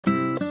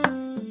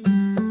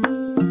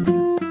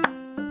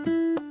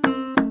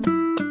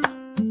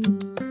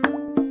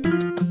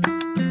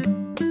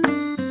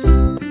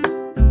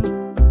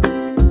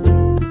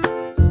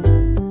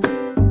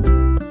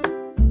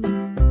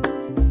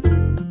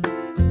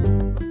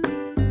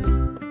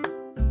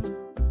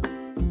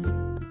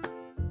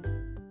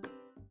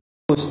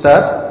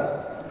Ustadz,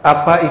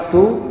 apa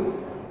itu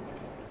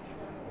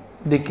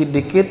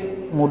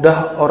dikit-dikit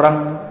mudah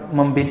orang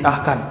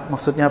membid'ahkan?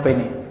 Maksudnya apa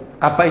ini?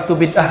 Apa itu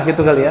bid'ah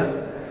gitu kali ya?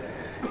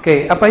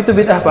 Oke, apa itu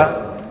bid'ah, Pak?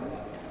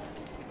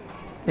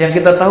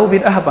 Yang kita tahu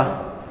bid'ah apa?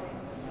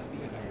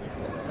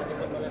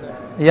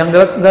 Yang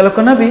gak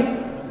lakukan Nabi.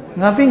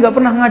 Nabi gak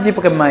pernah ngaji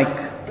pakai mic.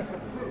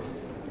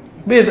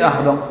 Bid'ah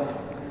dong.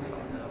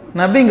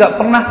 Nabi gak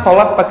pernah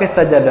sholat pakai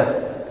sajadah.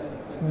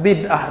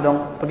 Bid'ah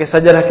dong, pakai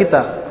sajadah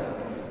kita.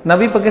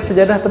 Nabi pakai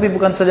sajadah tapi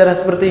bukan sajadah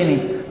seperti ini.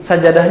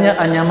 Sajadahnya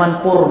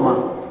anyaman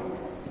kurma.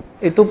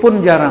 Itu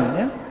pun jarang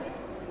ya.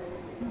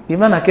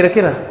 Gimana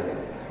kira-kira?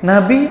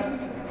 Nabi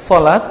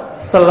sholat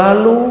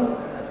selalu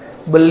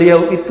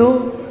beliau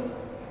itu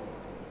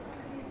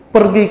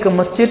pergi ke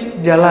masjid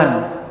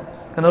jalan.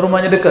 Karena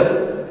rumahnya dekat.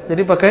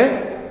 Jadi pakai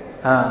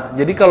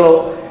jadi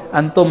kalau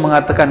antum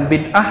mengatakan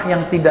bid'ah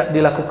yang tidak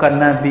dilakukan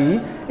Nabi,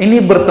 ini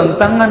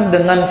bertentangan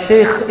dengan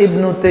Syekh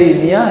Ibnu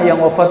Taimiyah yang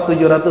wafat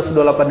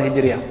 728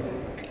 Hijriah.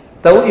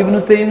 Tahu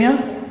Ibnu Taimiyah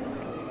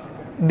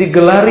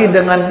digelari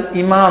dengan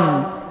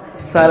Imam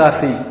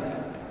Salafi.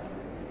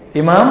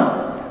 Imam,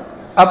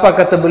 apa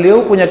kata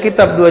beliau? Punya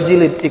kitab 2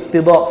 jilid,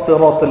 Iqtida'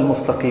 Shiratal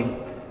Mustaqim.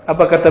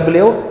 Apa kata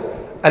beliau?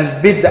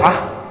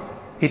 Al-bid'ah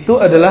itu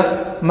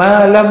adalah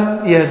ma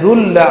lam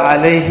yadulla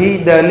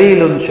alaihi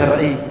dalilun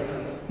syar'i,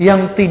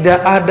 yang tidak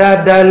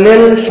ada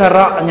dalil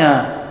syaraknya,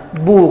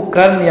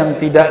 bukan yang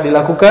tidak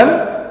dilakukan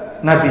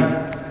Nabi.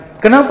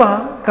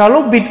 Kenapa?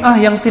 Kalau bid'ah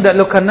yang tidak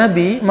dilakukan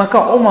Nabi, maka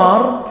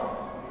Umar,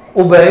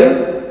 Ubay,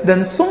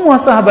 dan semua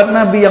sahabat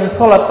Nabi yang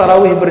sholat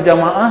tarawih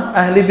berjamaah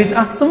ahli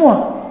bid'ah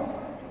semua.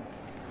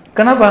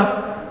 Kenapa?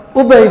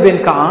 Ubay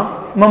bin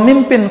Ka'ab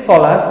memimpin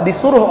sholat,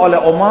 disuruh oleh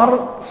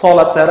Umar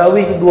sholat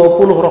tarawih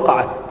 20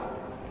 rakaat.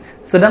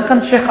 Sedangkan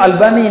Syekh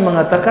Albani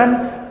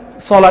mengatakan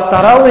sholat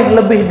tarawih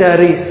lebih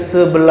dari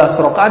 11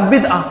 rakaat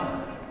bid'ah.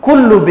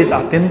 Kullu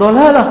bid'atin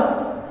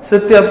dhalalah.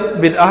 Setiap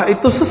bid'ah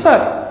itu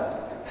sesat.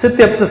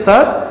 Setiap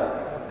sesat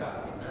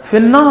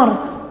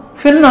finnar.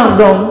 Finnar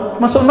dong,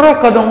 masuk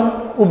neraka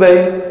dong Ubay.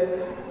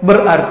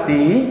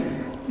 Berarti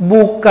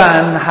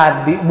bukan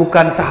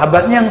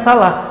sahabatnya yang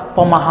salah,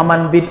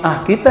 pemahaman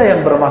bid'ah kita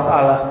yang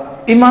bermasalah.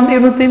 Imam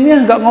Ibnu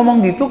Taimiyah enggak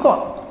ngomong gitu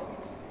kok.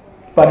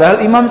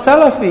 Padahal Imam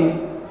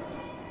Salafi.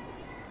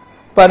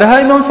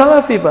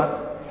 Pak.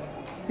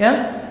 Ya.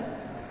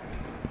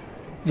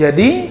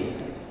 Jadi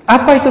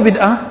apa itu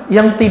bid'ah?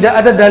 Yang tidak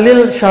ada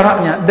dalil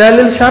syaraknya.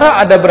 Dalil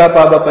syarak ada berapa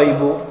Bapak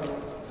Ibu?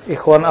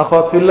 Ikhwan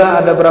akhwat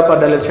fillah, ada berapa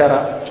dalil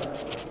syarak?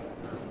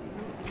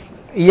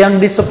 Yang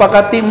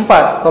disepakati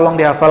 4, tolong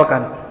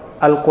dihafalkan.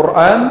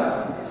 Al-Quran,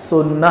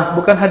 sunnah,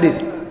 bukan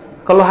hadis.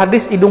 Kalau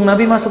hadis hidung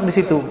Nabi masuk di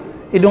situ.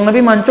 Hidung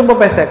Nabi mancung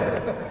apa pesek?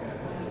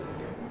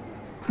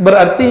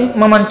 Berarti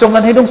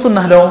memancungkan hidung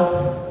sunnah dong.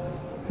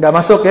 Gak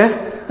masuk ya.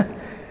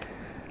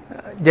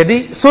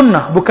 Jadi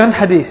sunnah bukan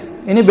hadis.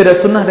 Ini beda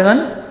sunnah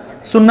dengan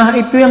sunnah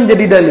itu yang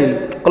jadi dalil.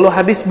 Kalau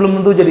hadis belum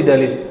tentu jadi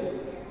dalil.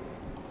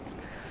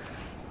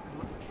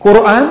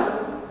 Quran,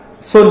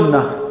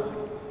 sunnah,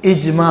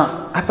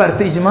 ijma'. Apa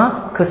arti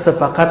ijma'?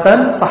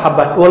 Kesepakatan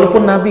sahabat.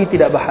 Walaupun Nabi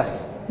tidak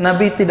bahas,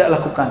 Nabi tidak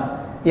lakukan.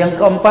 Yang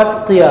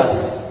keempat,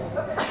 qiyas.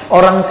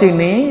 Orang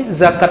sini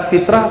zakat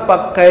fitrah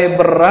pakai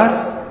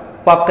beras,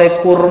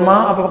 pakai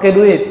kurma, apa pakai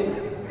duit?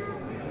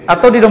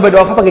 Atau di dompet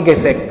duafa pakai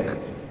gesek?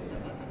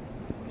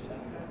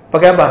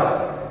 Pakai apa?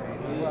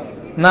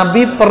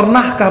 Nabi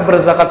pernahkah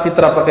berzakat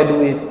fitrah pakai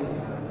duit?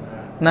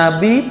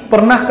 Nabi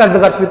pernahkah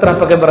zakat fitrah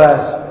pakai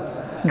beras?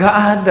 Gak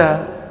ada.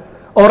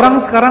 Orang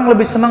sekarang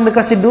lebih senang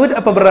dikasih duit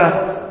apa beras?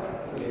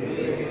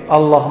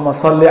 Allahumma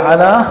sholli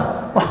ala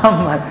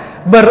Muhammad.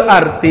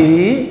 Berarti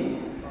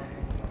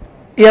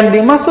yang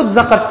dimaksud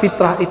zakat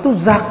fitrah itu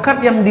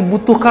zakat yang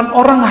dibutuhkan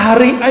orang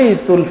hari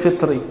Idul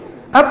Fitri.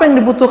 Apa yang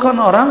dibutuhkan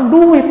orang?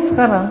 Duit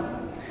sekarang.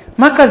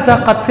 Maka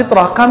zakat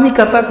fitrah kami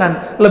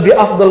katakan lebih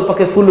afdal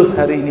pakai fulus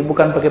hari ini,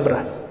 bukan pakai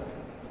beras.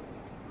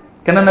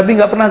 Karena Nabi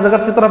nggak pernah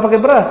zakat fitrah pakai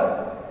beras.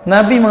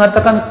 Nabi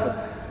mengatakan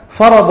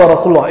farada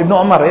Rasulullah, Ibnu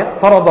Umar ya,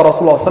 farada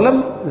Rasulullah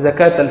SAW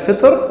zakat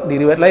al-fitr, di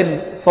riwayat lain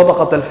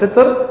sadaqat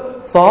al-fitr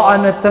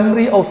sa'an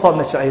tamri atau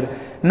sa'an syair.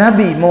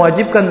 Nabi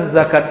mewajibkan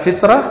zakat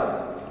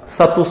fitrah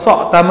 1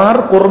 sa'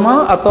 tamar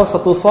kurma atau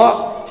 1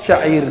 sa'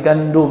 syair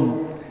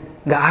gandum.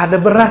 Nggak ada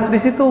beras di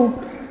situ,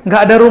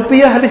 nggak ada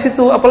rupiah di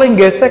situ, apalagi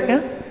gesek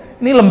ya.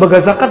 Ini lembaga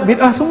zakat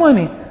bid'ah semua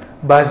nih.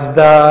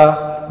 Bazda,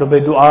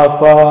 dompet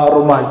duafa,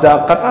 rumah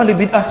zakat, ahli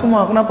bid'ah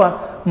semua.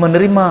 Kenapa?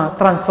 Menerima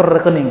transfer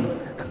rekening.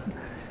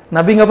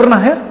 Nabi nggak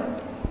pernah ya.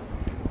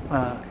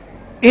 Nah,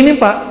 ini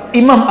Pak,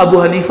 Imam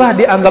Abu Hanifah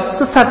dianggap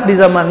sesat di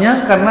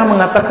zamannya karena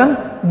mengatakan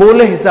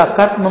boleh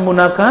zakat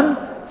menggunakan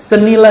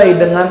senilai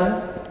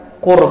dengan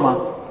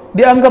kurma.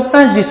 Dianggap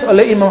najis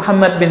oleh Imam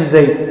Muhammad bin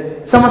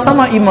Zaid.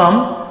 Sama-sama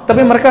imam,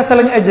 tapi mereka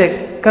saling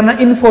ejek karena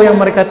info yang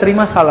mereka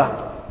terima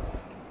salah.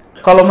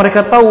 Kalau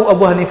mereka tahu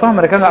Abu Hanifah,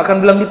 mereka nggak akan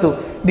bilang gitu.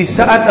 Di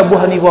saat Abu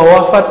Hanifah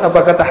wafat, apa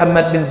kata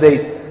Muhammad bin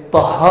Zaid?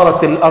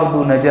 Taharatil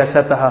ardu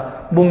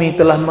najasataha. Bumi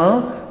telah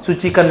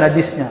mensucikan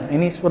najisnya.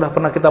 Ini sudah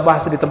pernah kita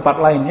bahas di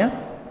tempat lainnya.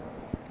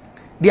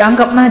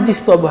 Dianggap najis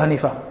tuh Abu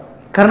Hanifah.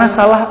 Karena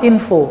salah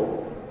info.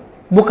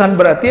 Bukan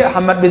berarti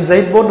Ahmad bin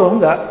Zaid bodoh,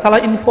 enggak,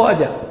 salah info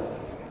aja.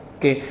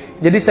 Oke.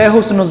 Jadi saya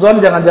husnuzon,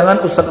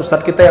 jangan-jangan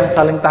ustadz-ustadz kita yang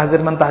saling tahzir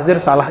mentahzir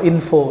salah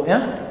info,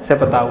 ya.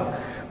 Siapa tahu.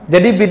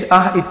 Jadi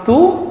bid'ah itu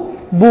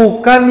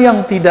bukan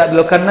yang tidak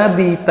dilakukan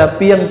Nabi,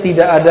 tapi yang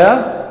tidak ada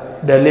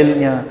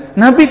dalilnya.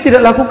 Nabi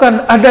tidak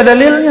lakukan, ada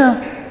dalilnya,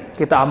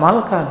 kita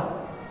amalkan.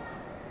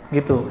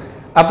 Gitu.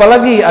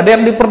 Apalagi ada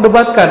yang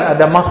diperdebatkan,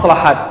 ada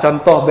maslahat.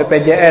 Contoh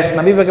BPJS,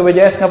 Nabi pakai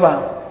BPJS ngapa?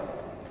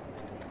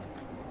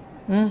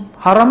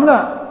 Haram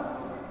nggak?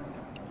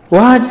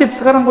 Wajib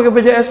sekarang pakai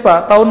BPJS,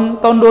 Pak. Tahun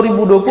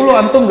 2020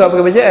 antum nggak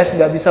pakai BPJS,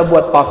 nggak bisa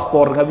buat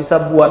paspor, nggak bisa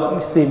buat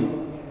SIM,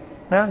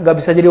 ya, nggak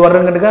bisa jadi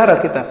warga negara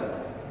kita.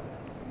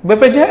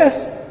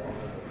 BPJS.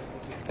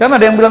 Kan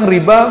ada yang bilang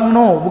riba,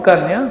 no, bukan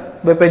ya.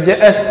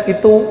 BPJS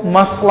itu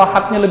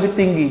maslahatnya lebih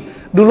tinggi.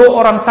 Dulu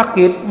orang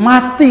sakit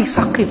mati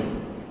sakit.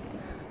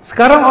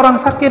 Sekarang orang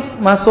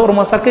sakit masuk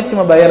rumah sakit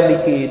cuma bayar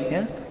dikit,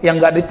 ya,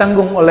 yang nggak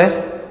ditanggung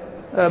oleh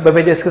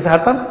BPJS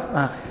kesehatan.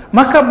 Nah,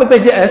 maka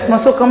BPJS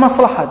masuk ke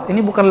maslahat.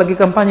 Ini bukan lagi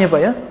kampanye, Pak,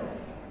 ya.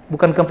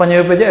 Bukan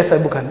kampanye BPJS,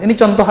 bukan. Ini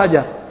contoh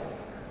aja.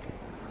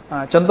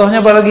 Nah,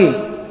 contohnya apa lagi?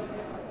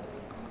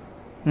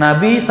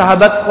 Nabi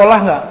sahabat sekolah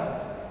nggak?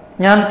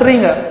 Nyantri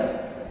nggak?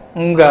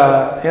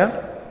 Enggak, ya.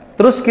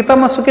 Terus kita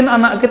masukin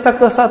anak kita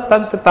ke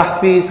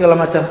tahfiz segala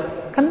macam.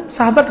 Kan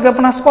sahabat nggak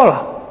pernah sekolah.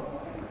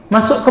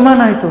 Masuk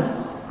kemana itu?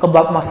 Ke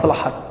bab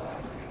maslahat.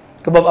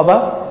 Ke bab apa?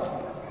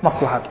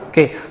 Maslahat.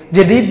 Oke.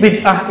 Jadi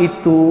bid'ah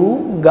itu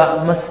nggak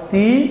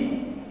mesti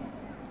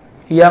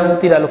yang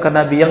tidak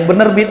lakukan Nabi. Yang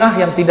benar bid'ah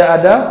yang tidak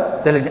ada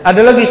dalilnya.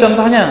 Ada lagi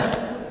contohnya.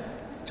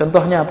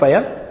 Contohnya apa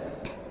ya?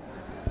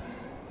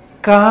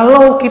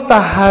 Kalau kita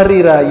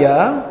hari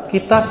raya,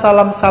 kita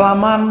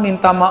salam-salaman,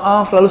 minta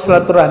maaf, lalu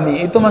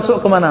silaturahmi, itu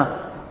masuk ke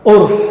mana?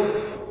 Urf.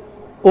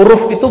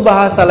 Uruf itu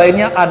bahasa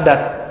lainnya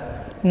adat.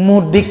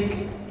 Mudik.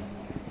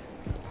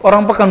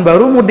 Orang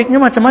Pekanbaru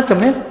mudiknya macam-macam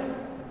ya.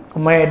 Ke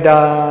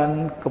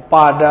Medan, ke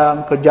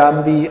Padang, ke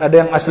Jambi,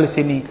 ada yang asli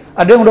sini.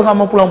 Ada yang udah gak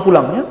mau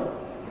pulang-pulang ya.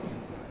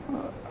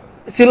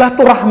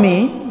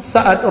 Silaturahmi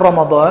saat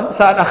Ramadan,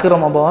 saat akhir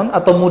Ramadan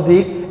atau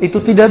mudik, itu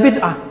tidak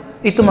bid'ah.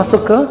 Itu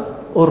masuk ke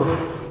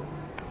urf.